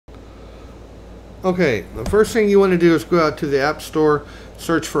Okay, the first thing you want to do is go out to the App Store,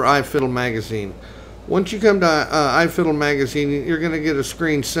 search for iFiddle magazine. Once you come to iFiddle magazine, you're going to get a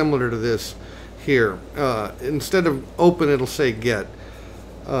screen similar to this here. Instead of open, it'll say get.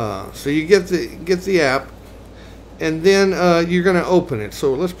 So you get the app, and then you're going to open it.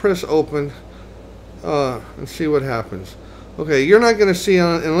 So let's press open and see what happens. Okay, you're not going to see,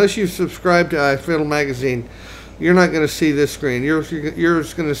 unless you subscribe to iFiddle magazine, you're not going to see this screen. You're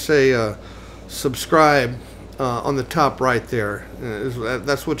just going to say subscribe on the top right there.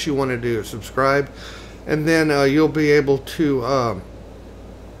 That's what you want to do, subscribe, and then you'll be able to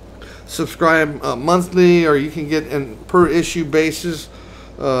subscribe monthly, or you can get in per issue basis.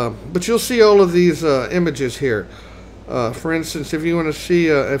 But you'll see all of these images here. For instance, if you want to see,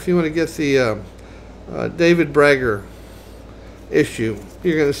 if you want to get the David Bragger issue,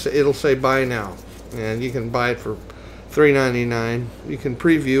 you're gonna say, it'll say buy now, and you can buy it for $3.99. You can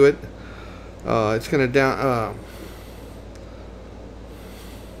preview it. It's gonna down.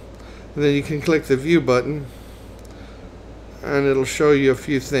 And then you can click the view button, and it'll show you a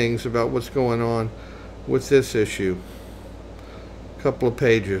few things about what's going on with this issue. A couple of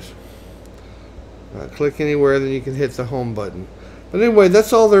pages. Click anywhere, then you can hit the home button. But anyway,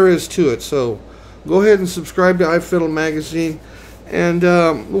 that's all there is to it. So go ahead and subscribe to iFiddle magazine, and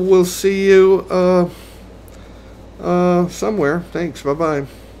we'll see you somewhere. Thanks. Bye-bye.